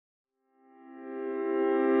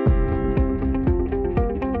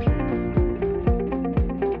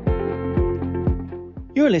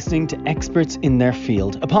You're listening to Experts in Their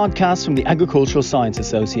Field, a podcast from the Agricultural Science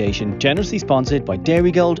Association, generously sponsored by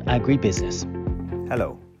Dairygold Agribusiness.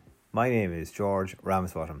 Hello, my name is George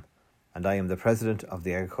Ramsbottom, and I am the President of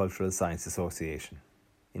the Agricultural Science Association.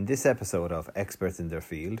 In this episode of Experts in Their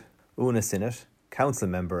Field, Una Sinnott, Council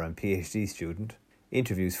Member and PhD student,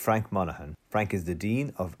 interviews Frank Monaghan. Frank is the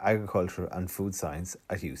Dean of Agriculture and Food Science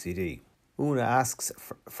at UCD. Una asks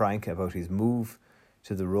Frank about his move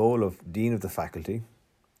to the role of Dean of the Faculty,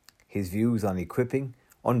 his views on equipping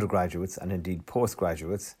undergraduates and indeed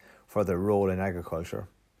postgraduates for their role in agriculture,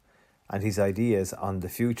 and his ideas on the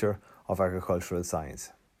future of agricultural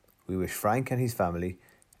science. We wish Frank and his family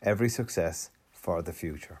every success for the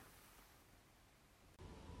future.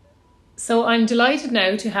 So I'm delighted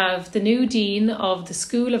now to have the new Dean of the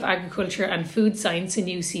School of Agriculture and Food Science in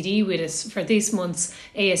UCD with us for this month's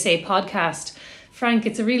ASA podcast. Frank,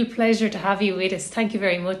 it's a real pleasure to have you with us. Thank you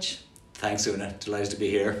very much. Thanks, Una. Delighted to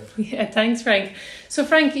be here. Yeah, thanks, Frank. So,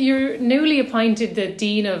 Frank, you're newly appointed the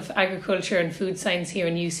Dean of Agriculture and Food Science here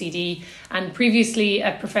in UCD and previously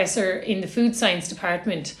a professor in the Food Science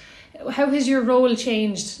Department. How has your role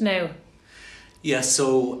changed now? Yeah,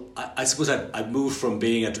 so I suppose I've moved from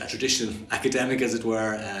being a traditional academic, as it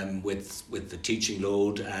were, with the teaching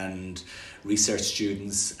load and research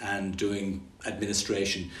students and doing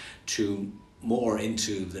administration, to more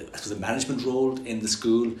into the management role in the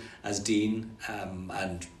school as dean,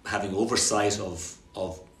 and having oversight of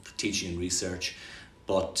the teaching and research.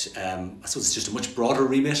 But I suppose it's just a much broader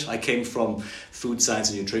remit. I came from food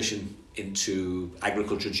science and nutrition into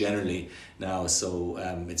agriculture generally now, so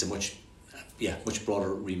it's a much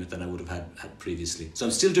broader remit than I would have had previously. So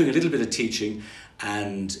I'm still doing a little bit of teaching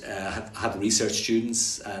and have research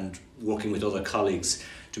students and working with other colleagues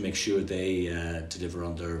to make sure they deliver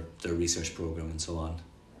on their research program and so on.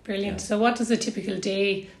 Brilliant. Yeah. So what does a typical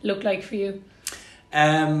day look like for you?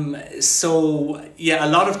 So a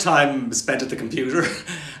lot of time spent at the computer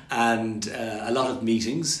and a lot of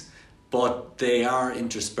meetings, but they are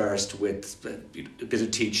interspersed with a bit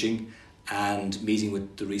of teaching and meeting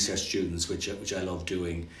with the research students, which I love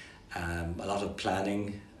doing. A lot of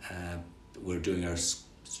planning. We're doing our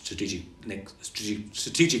strategic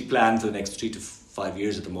plan for the next 3 to 5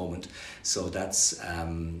 years at the moment, so that's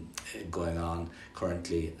going on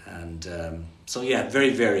currently, and very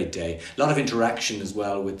varied day. A lot of interaction as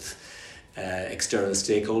well with external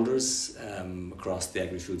stakeholders across the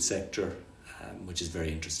agri-food sector, which is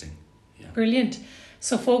very interesting. Yeah. Brilliant.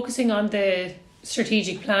 So focusing on the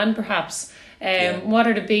strategic plan, perhaps, what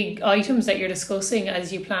are the big items that you're discussing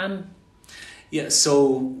as you plan? Yeah,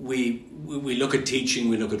 so we look at teaching,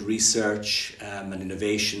 we look at research and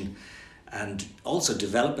innovation, and also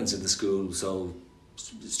developments in the school, so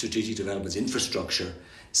strategic developments, infrastructure.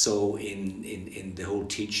 So in the whole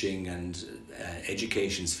teaching and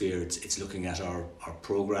education sphere, it's looking at our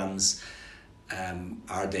programs.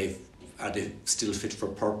 Are they still fit for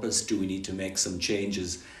purpose? Do we need to make some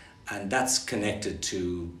changes? And that's connected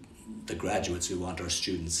to the graduates we want our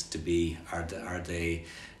students to be. Are they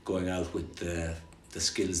going out with the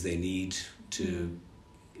skills they need to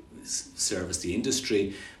service the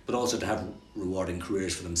industry, but also to have rewarding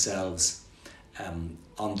careers for themselves.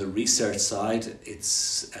 On the research side,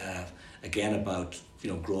 it's again about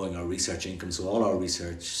growing our research income. So all our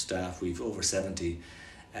research staff, we've over 70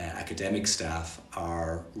 academic staff,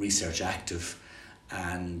 are research active,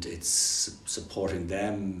 and it's supporting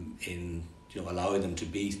them in allowing them to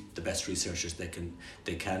be the best researchers they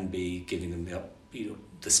can be, giving them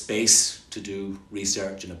the space to do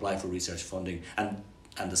research and apply for research funding and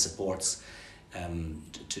the supports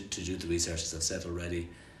to do the research, as I've said already.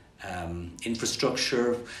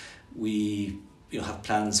 Infrastructure, we have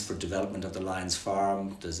plans for development of the Lyons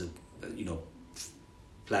Farm. There's a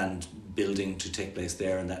planned building to take place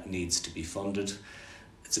there, and that needs to be funded.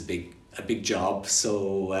 It's a big job,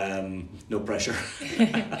 so no pressure.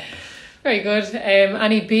 Very good.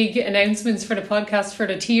 Any big announcements for the podcast for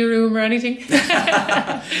the tea room or anything?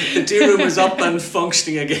 The tea room is up and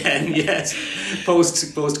functioning again, yes.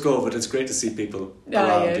 Post-COVID, it's great to see people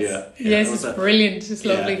around. Yes, it's brilliant. It's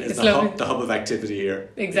lovely. It's lovely. The hub of activity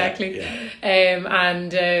here. Exactly.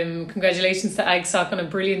 And congratulations to AgSoc on a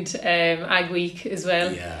brilliant Ag Week as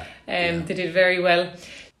well. They did very well.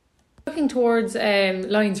 Looking towards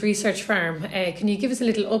Lyons Research Farm, can you give us a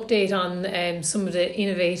little update on some of the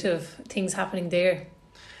innovative things happening there?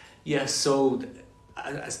 Yes, so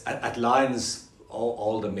at Lyons,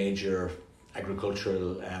 all the major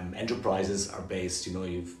agricultural enterprises are based.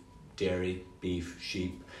 You've dairy, beef,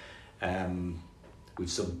 sheep, we've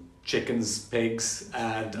some chickens, pigs,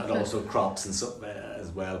 and also crops and so as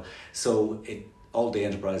well. So all the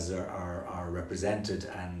enterprises are represented,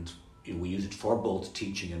 and we use it for both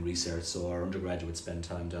teaching and research. So our undergraduates spend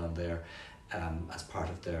time down there as part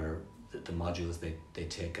of the modules they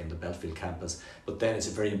take on the Belfield campus. But then it's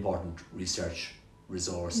a very important research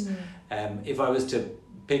resource. If I was to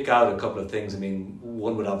pick out a couple of things, I mean,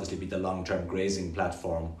 one would obviously be the long-term grazing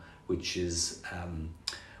platform, which is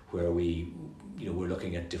where we're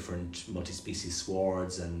looking at different multi-species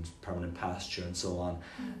swards and permanent pasture and so on,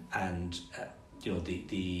 and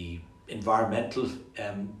the environmental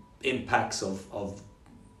impacts of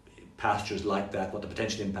pastures like that, what the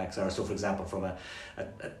potential impacts are. So, for example, from a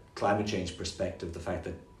climate change perspective, the fact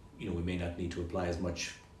that we may not need to apply as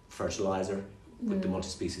much fertilizer with the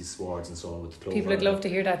multi-species swards and so on with clover. People would love to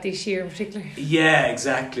hear that this year in particular. Yeah,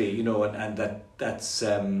 exactly. And that's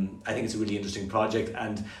I think it's a really interesting project.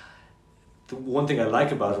 And the one thing I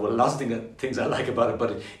like about it, well, lots of things I like about it,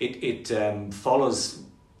 but it follows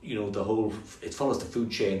it follows the food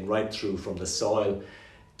chain right through, from the soil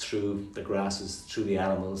through the grasses, through the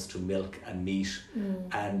animals, to milk and meat,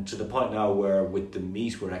 and to the point now where with the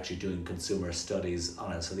meat we're actually doing consumer studies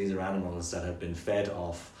on it. So these are animals that have been fed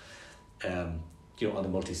off on the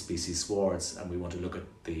multi-species swards, and we want to look at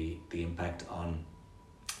the impact on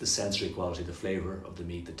the sensory quality, the flavour of the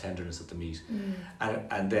meat, the tenderness of the meat,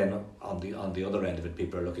 and then on the other end of it,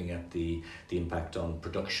 people are looking at the impact on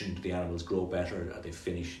production. Do the animals grow better?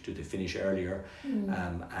 Do they finish earlier?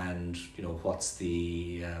 And what's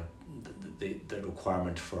the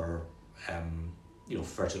requirement for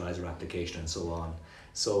fertilizer application and so on.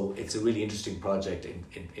 So it's a really interesting project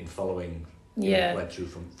in following right through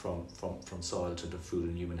from soil to the food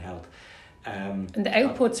and human health. And the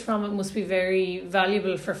outputs from it must be very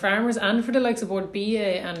valuable for farmers and for the likes of both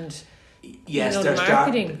BA and the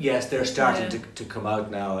marketing. They're starting to come out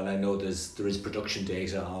now, and I know there is production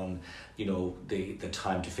data on the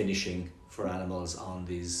time to finishing for animals on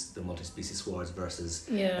the multi-species swards versus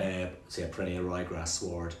say a perennial ryegrass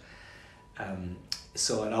sward.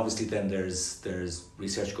 So, and obviously then there's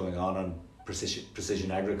research going on precision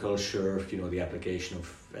agriculture, the application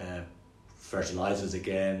of fertilizers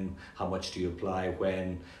again, how much do you apply,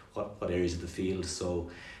 when, what areas of the field. So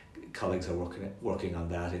colleagues are working on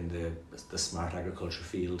that in the smart agriculture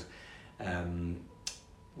field.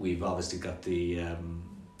 We've obviously got the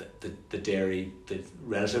dairy, the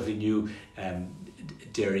relatively new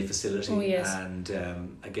dairy facility. Oh, yes.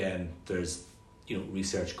 And again, there's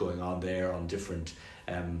research going on there on different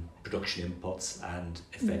production inputs and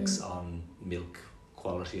effects on milk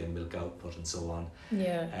quality and milk output and so on.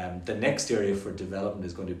 The next area for development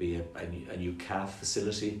is going to be a new calf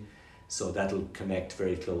facility, so that'll connect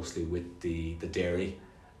very closely with the dairy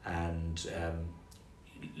and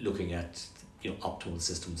looking at optimal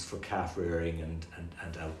systems for calf rearing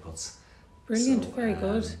and outputs. Brilliant. So, very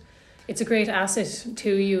good. It's a great asset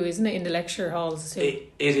to you, isn't it, in the lecture halls too?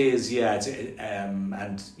 It is, yeah.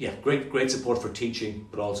 Great support for teaching,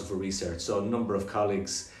 but also for research. So a number of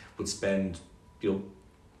colleagues would spend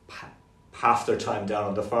half their time down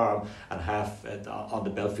on the farm and half on the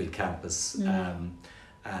Belfield campus.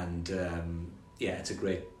 It's a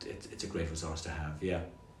great resource to have. Yeah,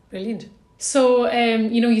 brilliant. So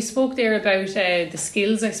you spoke there about the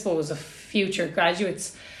skills, I suppose, of future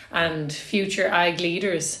graduates and future ag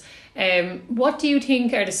leaders. What do you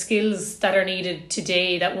think are the skills that are needed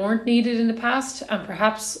today that weren't needed in the past, and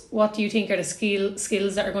perhaps what do you think are the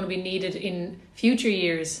skills that are going to be needed in future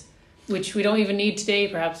years, which we don't even need today,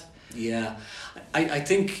 perhaps? Yeah, I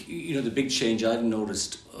think the big change I've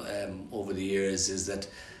noticed over the years is that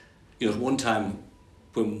at one time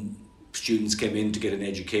when students came in to get an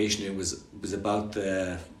education, it was about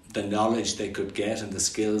the knowledge they could get and the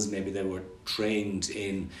skills maybe they were trained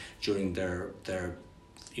in during their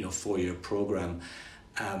 4-year program,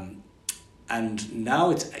 and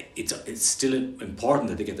now it's still important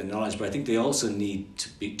that they get the knowledge, but I think they also need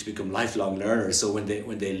to become lifelong learners. So when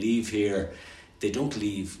they leave here, they don't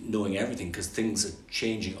leave knowing everything, because things are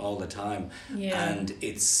changing all the time, and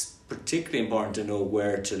it's particularly important to know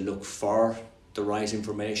where to look for the right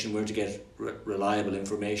information, where to get reliable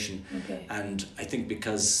information. And I think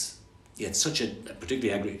because it's such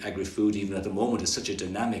particularly agri-food even at the moment, is such a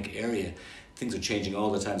dynamic area. Things are changing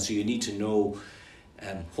all the time, so you need to know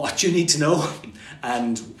what you need to know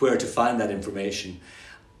and where to find that information.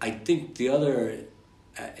 I think the other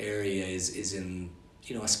area is in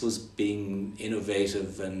I suppose being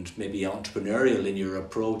innovative and maybe entrepreneurial in your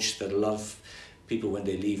approach. That a lot of people when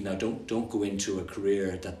they leave now don't go into a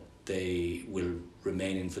career that they will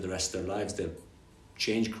remain in for the rest of their lives. They'll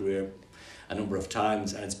change career a number of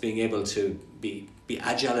times, and it's being able to be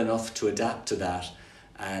agile enough to adapt to that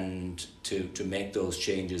and to make those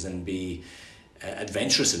changes and be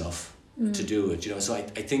adventurous enough to do it. So I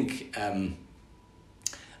think,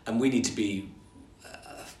 and we need to be,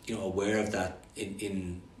 aware of that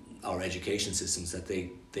in our education systems, that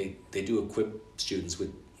they do equip students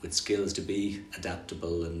with skills to be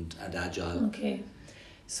adaptable and agile. Okay.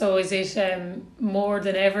 So is it more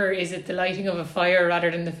than ever, is it the lighting of a fire rather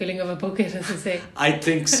than the filling of a bucket, as I say? I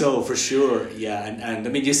think so, for sure. Yeah, and I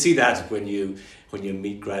mean, you see that when you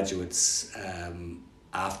meet graduates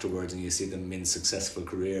afterwards, and you see them in successful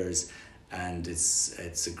careers, and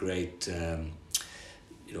it's a great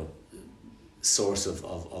source of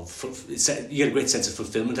you get a great sense of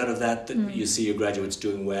fulfillment out of that. You see your graduates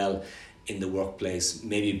doing well in the workplace,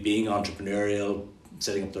 maybe being entrepreneurial,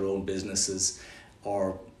 setting up their own businesses,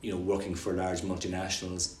 or working for large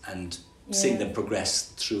multinationals, and seeing them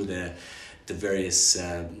progress through the various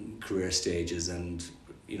career stages, and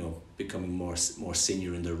becoming more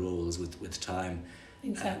senior in their roles with time.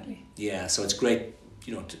 Exactly. So it's great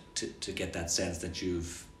to get that sense that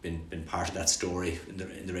you've been part of that story in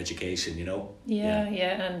their education.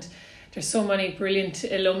 And there's so many brilliant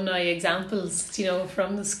alumni examples,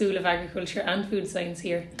 from the School of Agriculture and Food Science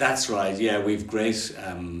here. That's right. Yeah, we've great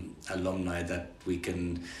alumni that we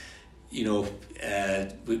can,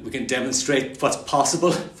 we can demonstrate what's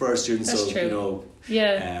possible for our students. That's true.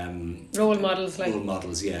 Role models,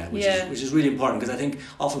 which is really important, because I think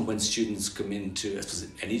often when students come into, I suppose,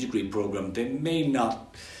 any degree program, they may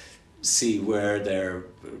not see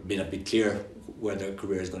may not be clear where their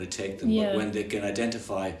career is going to take them. But when they can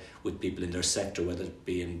identify with people in their sector, whether it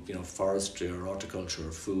be in forestry or horticulture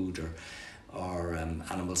or food or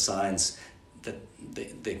animal science, that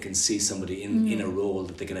they can see somebody in a role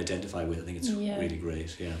that they can identify with. I think it's really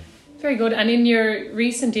great. Yeah. Very good. And in your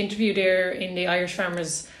recent interview there in the Irish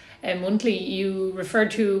Farmers Monthly, you referred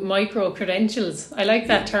to micro-credentials. I like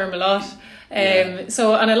that term a lot.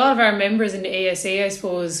 So, and a lot of our members in the ASA, I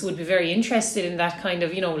suppose, would be very interested in that kind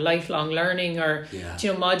of, lifelong learning, or,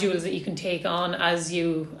 modules that you can take on as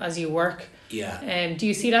you work. Yeah. Do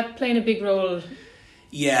you see that playing a big role?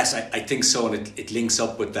 Yes, I think so. And it links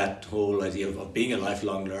up with that whole idea of being a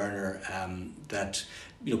lifelong learner, that,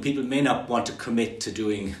 people may not want to commit to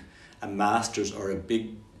doing a master's or a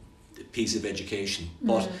big piece of education,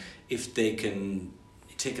 but if they can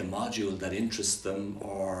take a module that interests them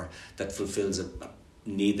or that fulfills a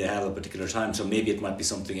need they have at a particular time, so maybe it might be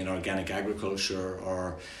something in organic agriculture,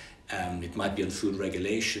 or it might be on food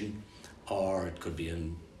regulation, or it could be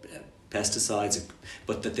in pesticides,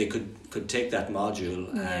 but that they could take that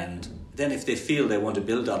module, and then if they feel they want to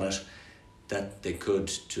build on it, that they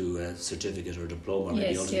could do a certificate or diploma,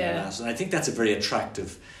 maybe ultimately master. And I think that's a very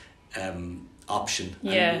attractive option.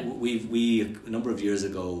 And we a number of years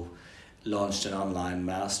ago launched an online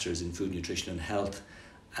masters in food nutrition and health,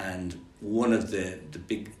 and one of the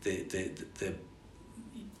big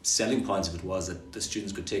selling points of it was that the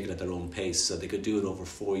students could take it at their own pace, so they could do it over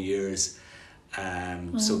 4 years,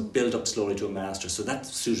 so build up slowly to a master. So that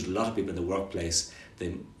suited a lot of people in the workplace.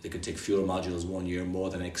 They could take fewer modules 1 year more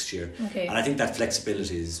the next year. Okay. And I think that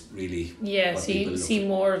flexibility is really what so you see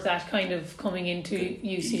more of that kind of coming into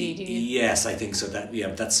UCD, do you? Yes, I think so.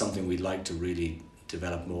 That's something we'd like to really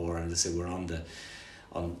develop more. And as I say, we're on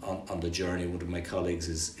the journey. One of my colleagues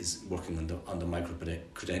is working on the micro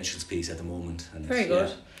credentials piece at the moment. And very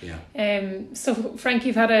good. So Frank,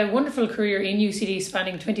 you've had a wonderful career in UCD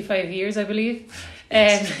spanning 25 years, I believe.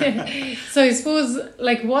 So I suppose,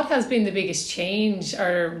 what has been the biggest change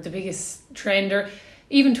or the biggest trend, or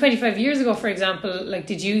even 25 years ago, for example,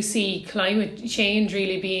 did you see climate change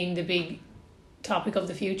really being the big topic of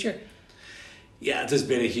the future? Yeah, there's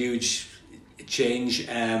been a huge change.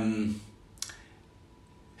 I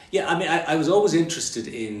was always interested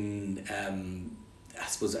in, I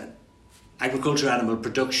suppose, agriculture, animal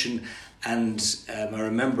production, and I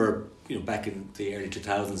remember, back in the early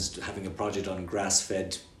 2000s, having a project on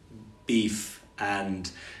grass-fed beef,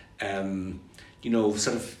 and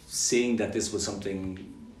sort of seeing that this was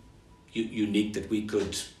something unique that we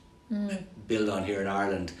could build on here in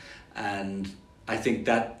Ireland, and I think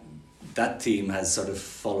that theme has sort of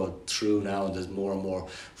followed through now, and there's more and more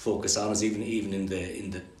focus on us, even in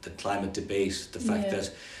the climate debate, the fact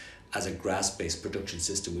that as a grass-based production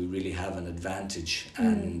system we really have an advantage,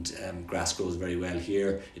 and grass grows very well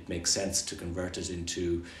here. It makes sense to convert it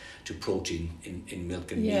into protein in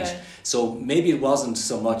milk and meat. So maybe it wasn't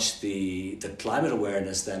so much the climate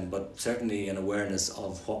awareness then, but certainly an awareness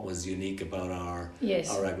of what was unique about our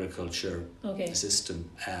agriculture system.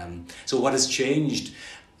 So what has changed,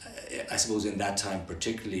 I suppose, in that time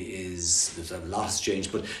particularly, is there's a lot has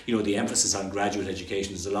changed, but the emphasis on graduate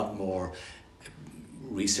education is a lot more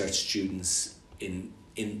research students in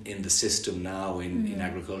in the system now in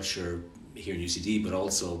agriculture here in UCD, but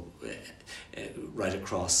also right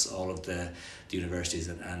across all of the universities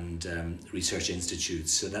and research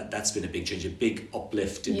institutes. So that's been a big change, a big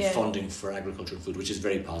uplift in funding for agriculture and food, which is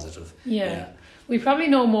very positive. Yeah. We probably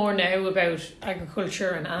know more now about agriculture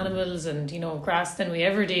and animals and, grass than we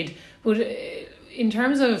ever did. But in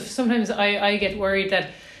terms of, sometimes I get worried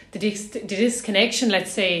that the disconnection,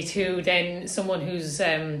 let's say, to then someone who's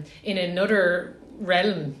in another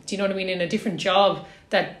realm, do you know what I mean, in a different job,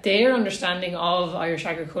 that their understanding of Irish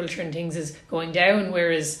agriculture and things is going down,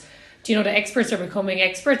 whereas, the experts are becoming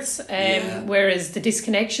experts, whereas the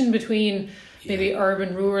disconnection between maybe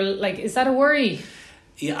urban, rural, is that a worry?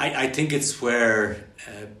 Yeah, I think it's where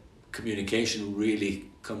communication really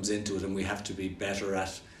comes into it, and we have to be better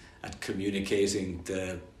at communicating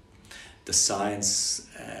the science,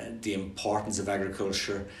 the importance of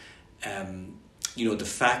agriculture, the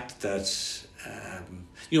fact that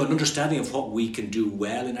an understanding of what we can do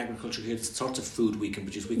well in agriculture here, the sorts of food we can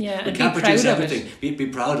produce. We can't produce everything. Be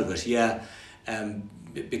proud of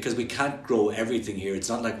it, because we can't grow everything here. It's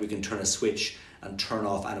not like we can turn a switch and turn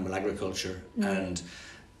off animal agriculture and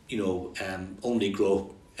only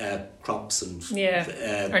grow crops and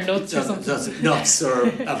or nuts or something. Nuts or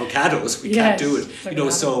avocados. We can't do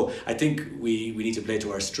it. So I think we need to play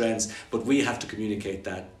to our strengths, but we have to communicate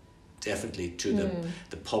that definitely to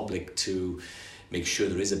the public, to make sure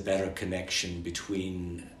there is a better connection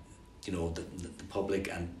between the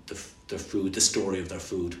public and their food, the story of their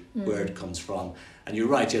food, where it comes from. And you're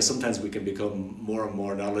right, sometimes we can become more and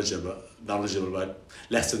more knowledgeable about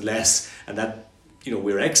less and less, and that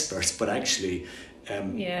we're experts, but actually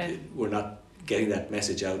we're not getting that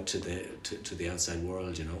message out to the outside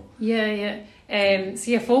world.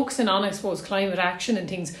 Focusing on, I suppose, climate action and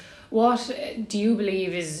things, what do you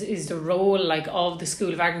believe is the role of the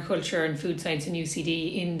School of Agriculture and Food Science in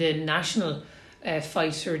UCD in the national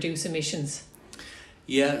fight to reduce emissions?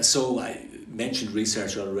 Yeah, so I mentioned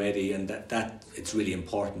research already, and that it's really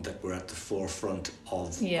important that we're at the forefront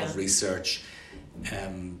of research,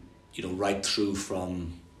 right through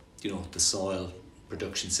from the soil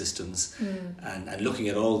production systems and looking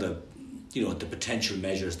at all the the potential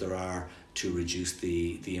measures there are to reduce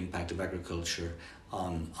the impact of agriculture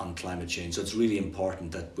on climate change. So it's really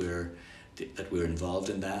important that we're involved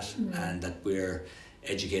in that and that we're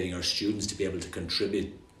educating our students to be able to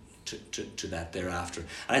contribute to that thereafter.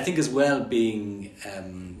 And I think as well, being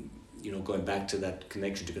going back to that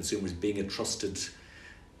connection to consumers, being a trusted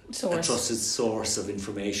source of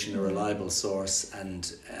information, a reliable source, and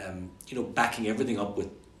backing everything up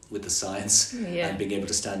with the science and being able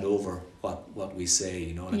to stand over what we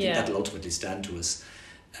say, and I think that'll ultimately stand to us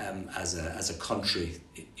as a country,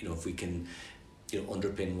 if we can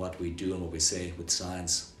underpin what we do and what we say with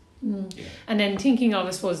science. And then thinking of,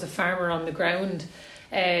 I suppose, the farmer on the ground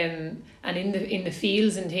and in the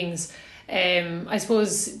fields and things, I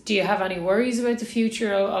suppose, do you have any worries about the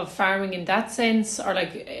future of farming in that sense? Or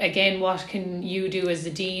again, what can you do as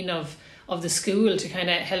the dean of the school to kind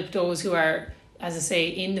of help those who are, as I say,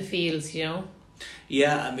 in the fields,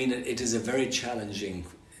 Yeah, I mean, it is a very challenging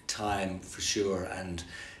time for sure, and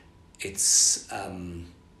it's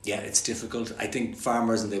it's difficult. I think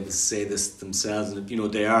farmers, and they will say this themselves, and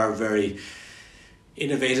they are very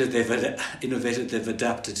innovative. They've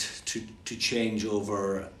adapted to change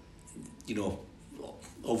over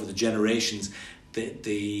the generations.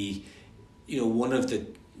 One of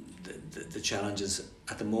the challenges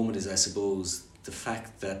at the moment is, I suppose, the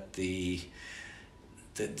fact that the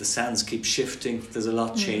sands keep shifting. There's a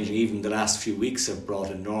lot changing. Even the last few weeks have brought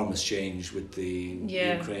enormous change with the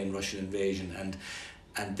Ukraine-Russian invasion,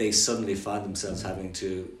 and they suddenly find themselves having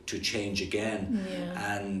to change again.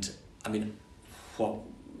 And I mean, what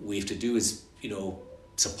we have to do is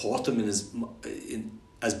support them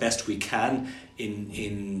as best we can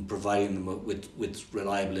in providing them with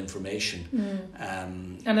reliable information.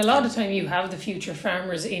 And a lot of time you have the future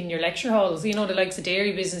farmers in your lecture halls, the likes of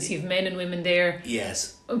dairy business, you have men and women there.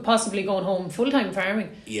 Yes. Possibly going home full-time farming.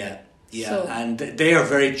 Yeah. So, and they are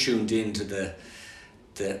very tuned into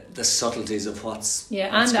the subtleties of what's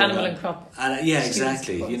and animal and crop. And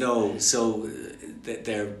exactly. So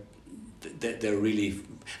they're really.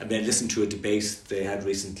 I mean, I listened to a debate they had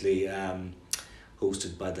recently,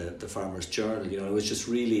 hosted by the Farmers Journal. It was just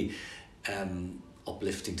really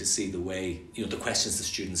uplifting to see the way the questions the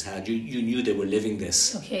students had. You knew they were living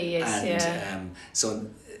this. Okay. Yes. And so,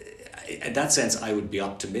 in that sense, I would be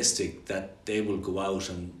optimistic that they will go out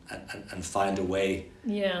and find a way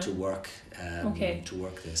to work. To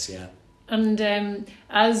work this. Yeah. And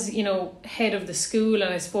as you know, head of the school,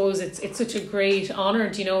 and I suppose it's such a great honour,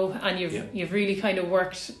 you know, and you've really kind of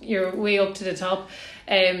worked your way up to the top.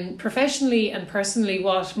 Professionally and personally,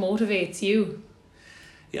 what motivates you?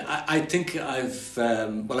 Yeah, I think I've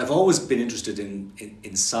always been interested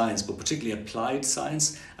in science, but particularly applied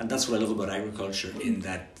science, and that's what I love about agriculture. In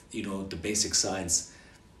that, you know, the basic science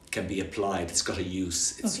can be applied. It's got a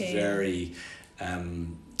use. It's very.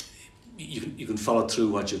 You can follow through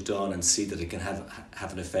what you've done and see that it can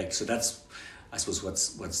have an effect. So that's, I suppose,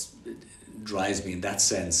 what's drives me in that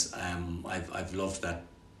sense. I've loved that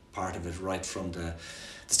part of it right from the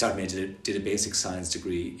start. I did a basic science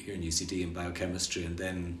degree here in UCD in biochemistry, and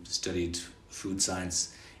then studied food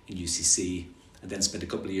science in UCC, and then spent a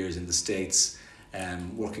couple of years in the States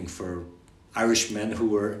working for Irishmen who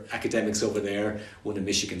were academics over there, one in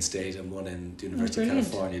Michigan State and one in the University of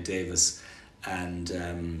California, Davis. And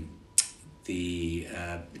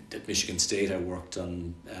at Michigan State I worked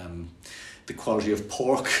on the quality of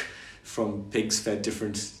pork from pigs fed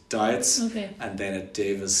different diets. And then at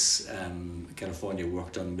Davis, California,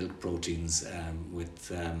 worked on milk proteins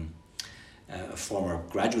with a former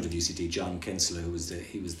graduate of UCD, John Kinsella, who was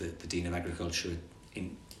the Dean of Agriculture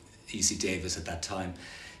in UC Davis at that time.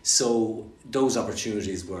 So those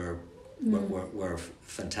opportunities were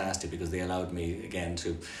fantastic, because they allowed me again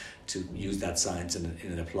to use that science in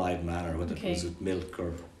an applied manner, whether it was with milk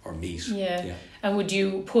or meat. Yeah. And would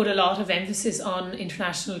you put a lot of emphasis on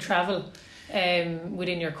international travel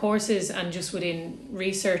within your courses and just within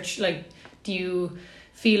research? Like, do you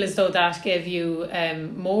feel as though that gave you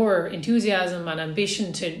more enthusiasm and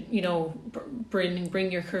ambition to, you know,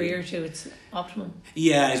 bring your career to its optimum?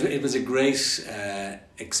 Yeah, it was a great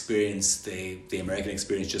experience, the American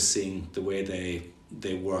experience, just seeing the way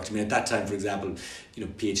they worked. I mean, at that time, for example, you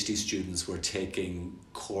know, PhD students were taking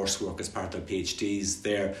coursework as part of their PhDs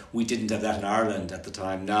there. We didn't have that in Ireland at the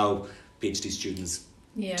time. Now PhD students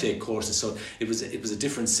take courses, so it was a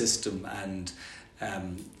different system, and a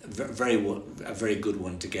very good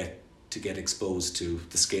one to get exposed to.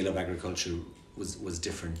 The scale of agriculture was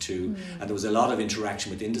different too, and there was a lot of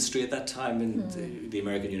interaction with industry at that time in the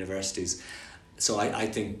American universities. So I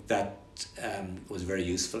think that was very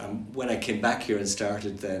useful. And when I came back here and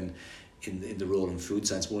started then in the role in food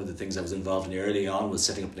science, one of the things I was involved in early on was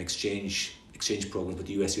setting up an exchange program with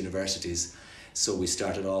US universities. So we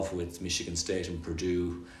started off with Michigan State and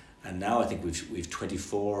Purdue, and now I think we've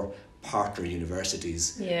 24 partner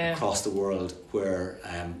universities across the world where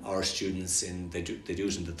our students they do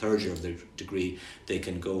it in the third year of their degree. They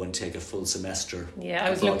can go and take a full semester. I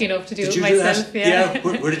was lucky enough to do it myself.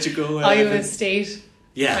 Where did you go? Iowa State.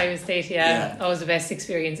 Iowa State. That was the best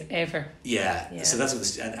experience ever. So that's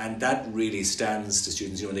what and that really stands to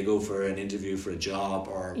students, you know, when they go for an interview for a job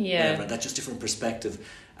or whatever. That's just different perspective,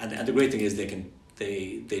 and the great thing is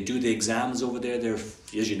they do the exams over there. They're,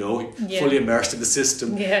 as you know, fully immersed in the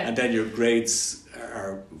system, and then your grades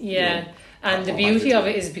are and the beauty of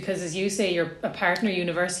it is, because, as you say, you're a partner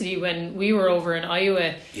university. When we were over in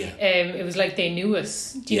Iowa, it was like they knew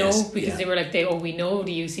us, do you know, because they were like, we know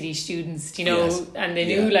the UCD students, do you know, and they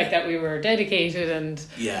knew like that we were dedicated, and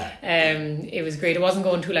it was great. It wasn't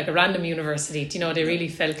going to like a random university, do you know, they really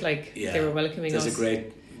felt like they were welcoming us. There's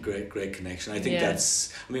a great connection. I think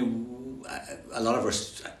that's, I mean, a lot of our,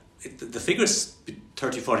 the figures,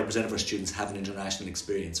 30-40% of our students have an international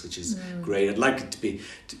experience, which is great. I'd like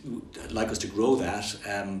us to grow that,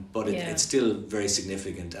 but it's still very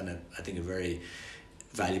significant, and I think a very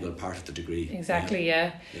valuable part of the degree. Exactly,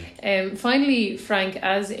 finally, Frank,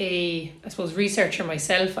 as a, I suppose, researcher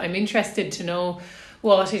myself, I'm interested to know,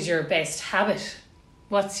 what is your best habit?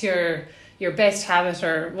 What's your best habit,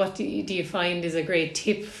 or what do you find is a great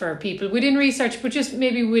tip for people within research, but just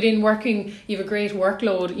maybe within working? You have a great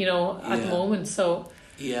workload, you know, at the moment. So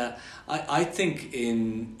I think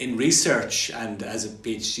in research and as a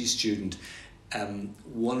PhD student,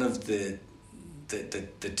 one of the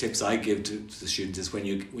tips I give to the students is when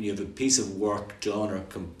you have a piece of work done or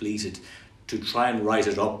completed, to try and write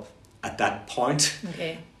it up at that point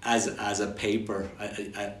as a paper,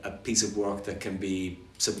 a piece of work that can be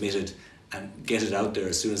submitted, and get it out there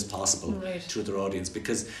as soon as possible to their audience,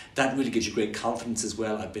 because that really gives you great confidence as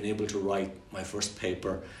well. I've been able to write my first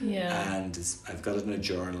paper, and I've got it in a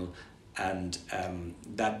journal, and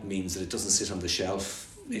that means that it doesn't sit on the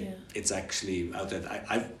shelf. It's actually out there.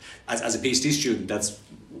 As a PhD student, that's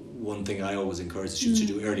one thing I always encourage the students to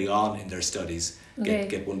do early on in their studies.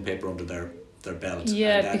 Get one paper under their belt.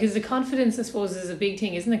 Because the confidence, I suppose, is a big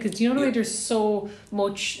thing, isn't it? Because do you know the way there's so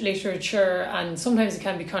much literature, and sometimes it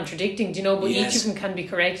can be contradicting, do you know, but each of them can be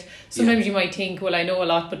correct. Sometimes you might think, well, I know a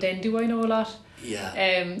lot, but then do I know a lot? Yeah.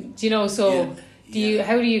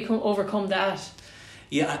 How do you overcome that?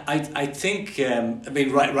 Yeah, I think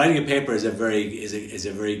writing a paper is a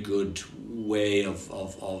very good way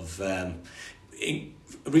of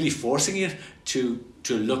really forcing you to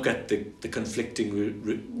look at the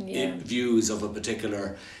conflicting views of a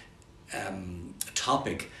particular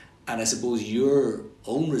topic, and I suppose your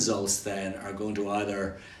own results then are going to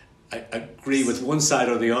either agree with one side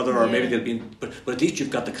or the other, or maybe they'll be, but at least you've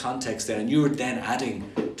got the context there, and you're then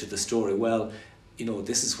adding to the story. Well,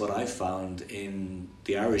 this is what I found in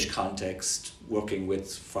the Irish context, working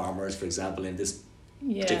with farmers, for example, in this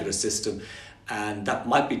particular system. And that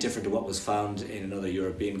might be different to what was found in another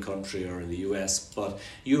European country or in the US, but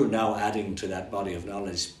you're now adding to that body of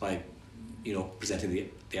knowledge by, presenting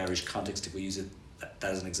the Irish context, if we use it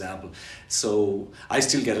that as an example. So I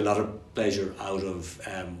still get a lot of pleasure out of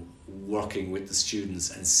working with the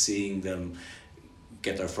students and seeing them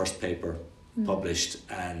get their first paper published,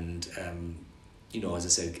 and as I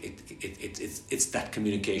said, it's that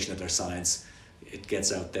communication of their science. It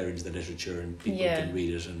gets out there into the literature, and people can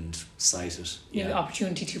read it and cite it. You have the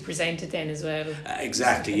opportunity to present it then as well.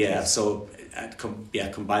 Exactly, yeah. So,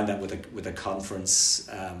 combine that with a conference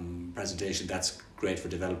presentation. That's great for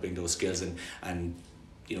developing those skills and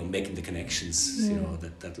making the connections.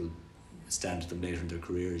 That'll stand to them later in their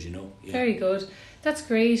careers. Yeah. Very good. That's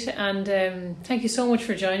great, and thank you so much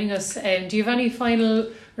for joining us. Do you have any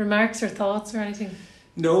final remarks or thoughts or anything?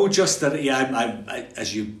 No, just that I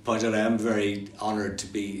as you pointed out, I am very honoured to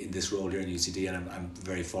be in this role here in UCD, and I'm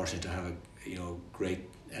very fortunate to have a great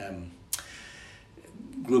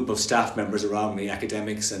group of staff members around me,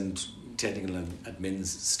 academics and technical and admin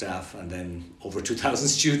staff, and then over 2,000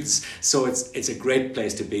 students. So it's a great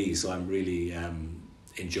place to be. So I'm really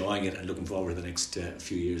enjoying it and looking forward to the next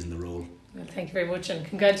few years in the role. Well, thank you very much, and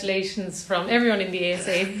congratulations from everyone in the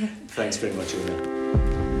ASA. Thanks very much, Una.